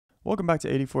Welcome back to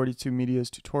 8042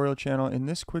 Media's tutorial channel. In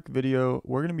this quick video,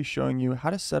 we're going to be showing you how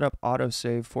to set up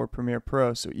autosave for Premiere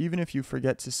Pro. So even if you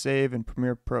forget to save and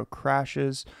Premiere Pro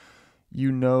crashes,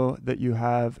 you know that you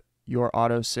have your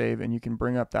autosave and you can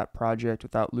bring up that project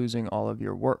without losing all of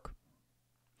your work.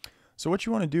 So what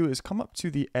you want to do is come up to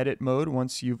the edit mode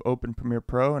once you've opened Premiere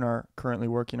Pro and are currently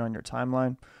working on your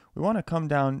timeline. We want to come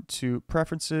down to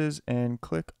Preferences and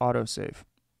click Autosave.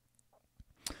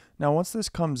 Now, once this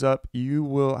comes up, you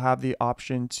will have the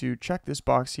option to check this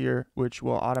box here, which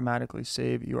will automatically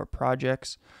save your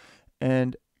projects.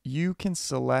 And you can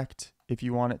select if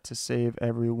you want it to save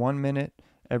every 1 minute,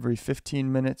 every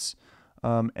 15 minutes,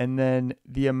 and then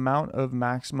the amount of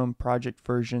maximum project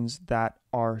versions that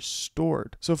are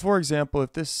stored. So for example,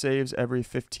 if this saves every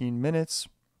 15 minutes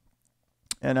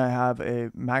and I have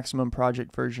a maximum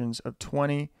project versions of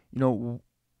 20,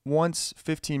 once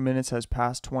 15 minutes has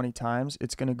passed 20 times,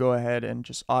 it's going to go ahead and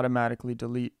just automatically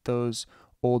delete those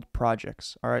old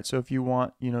projects. All right, so if you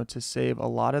want, to save a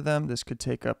lot of them, this could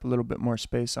take up a little bit more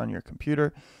space on your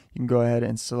computer. You can go ahead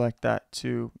and select that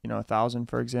to, 1,000,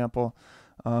 for example.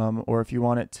 Or if you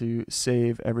want it to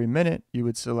save every minute, you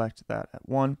would select that at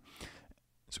 1.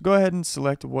 So go ahead and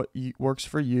select what works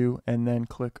for you and then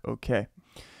click OK.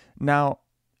 Now,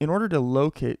 in order to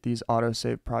locate these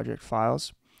autosave project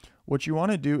files, what you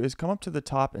want to do is come up to the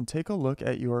top and take a look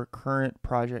at your current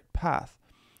project path.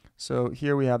 So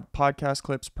here we have podcast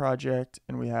clips project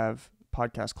and we have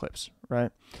podcast clips,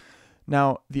 right?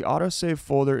 Now the autosave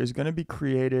folder is going to be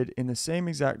created in the same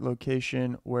exact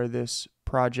location where this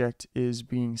project is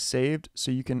being saved.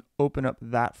 So you can open up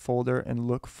that folder and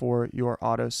look for your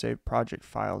autosave project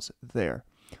files there.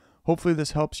 Hopefully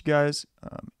this helps you guys.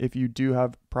 If you do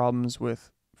have problems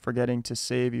with forgetting to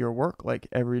save your work like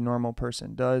every normal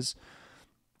person does,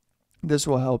 this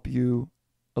will help you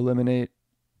eliminate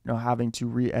having to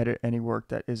re-edit any work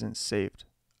that isn't saved.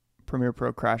 Premiere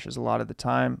Pro crashes a lot of the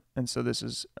time, and so this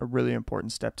is a really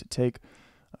important step to take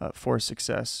for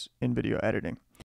success in video editing.